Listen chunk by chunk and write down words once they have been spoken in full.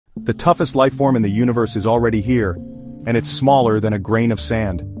The toughest life form in the universe is already here, and it's smaller than a grain of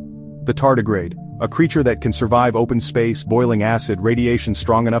sand. The tardigrade, a creature that can survive open space, boiling acid, radiation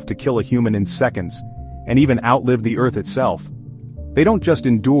strong enough to kill a human in seconds, and even outlive the Earth itself. They don't just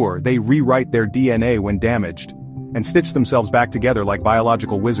endure, they rewrite their DNA when damaged, and stitch themselves back together like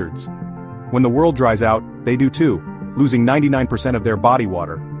biological wizards. When the world dries out, they do too, losing 99% of their body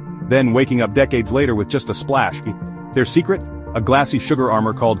water, then waking up decades later with just a splash. Their secret? A glassy sugar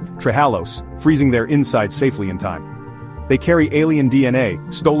armor called trehalose, freezing their insides safely in time. They carry alien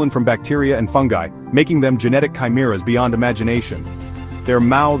DNA, stolen from bacteria and fungi, making them genetic chimeras beyond imagination. Their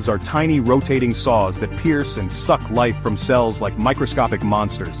mouths are tiny rotating saws that pierce and suck life from cells like microscopic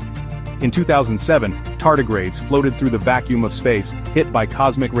monsters. In 2007, tardigrades floated through the vacuum of space, hit by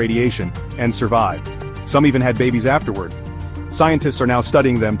cosmic radiation, and survived. Some even had babies afterward. Scientists are now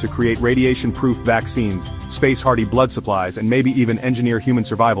studying them to create radiation-proof vaccines, space-hardy blood supplies, and maybe even engineer human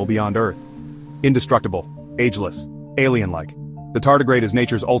survival beyond Earth. Indestructible, ageless, alien-like. The tardigrade is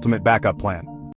nature's ultimate backup plan.